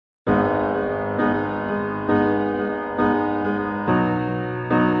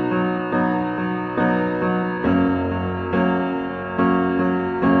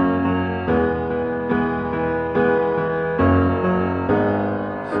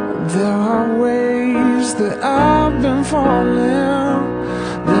There are ways that I've been falling.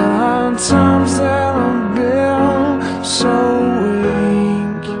 There are times that I've been so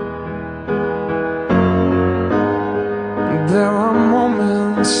weak. There are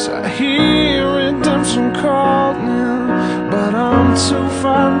moments I hear redemption calling, but I'm too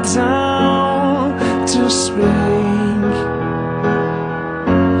far down to speak.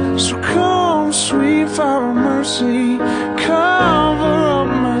 So come, sweet fire of mercy, cover up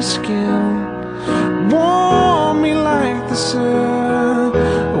my skin, warm me like the sun.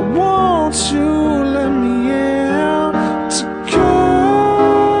 Won't you let me in to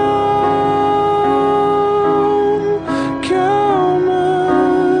come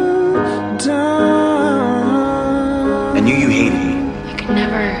undone? I knew you hated me. I could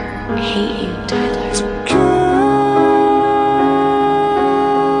never hate you, Tyler.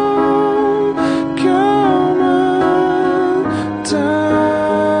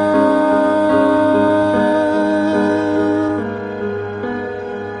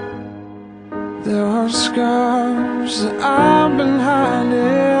 There are scars that I've been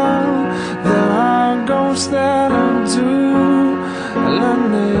hiding. There are ghosts that I do not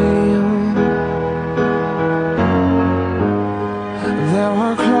name. There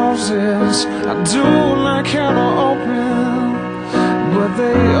are closets I do not care to open, but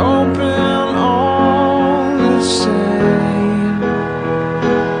they open all the same.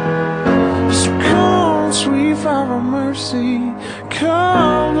 So come, sweet fire of mercy,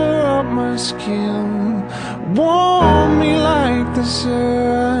 cover up my skin, warm me like the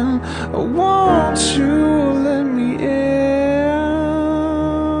sun. Won't you let me in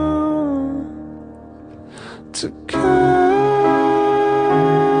to come?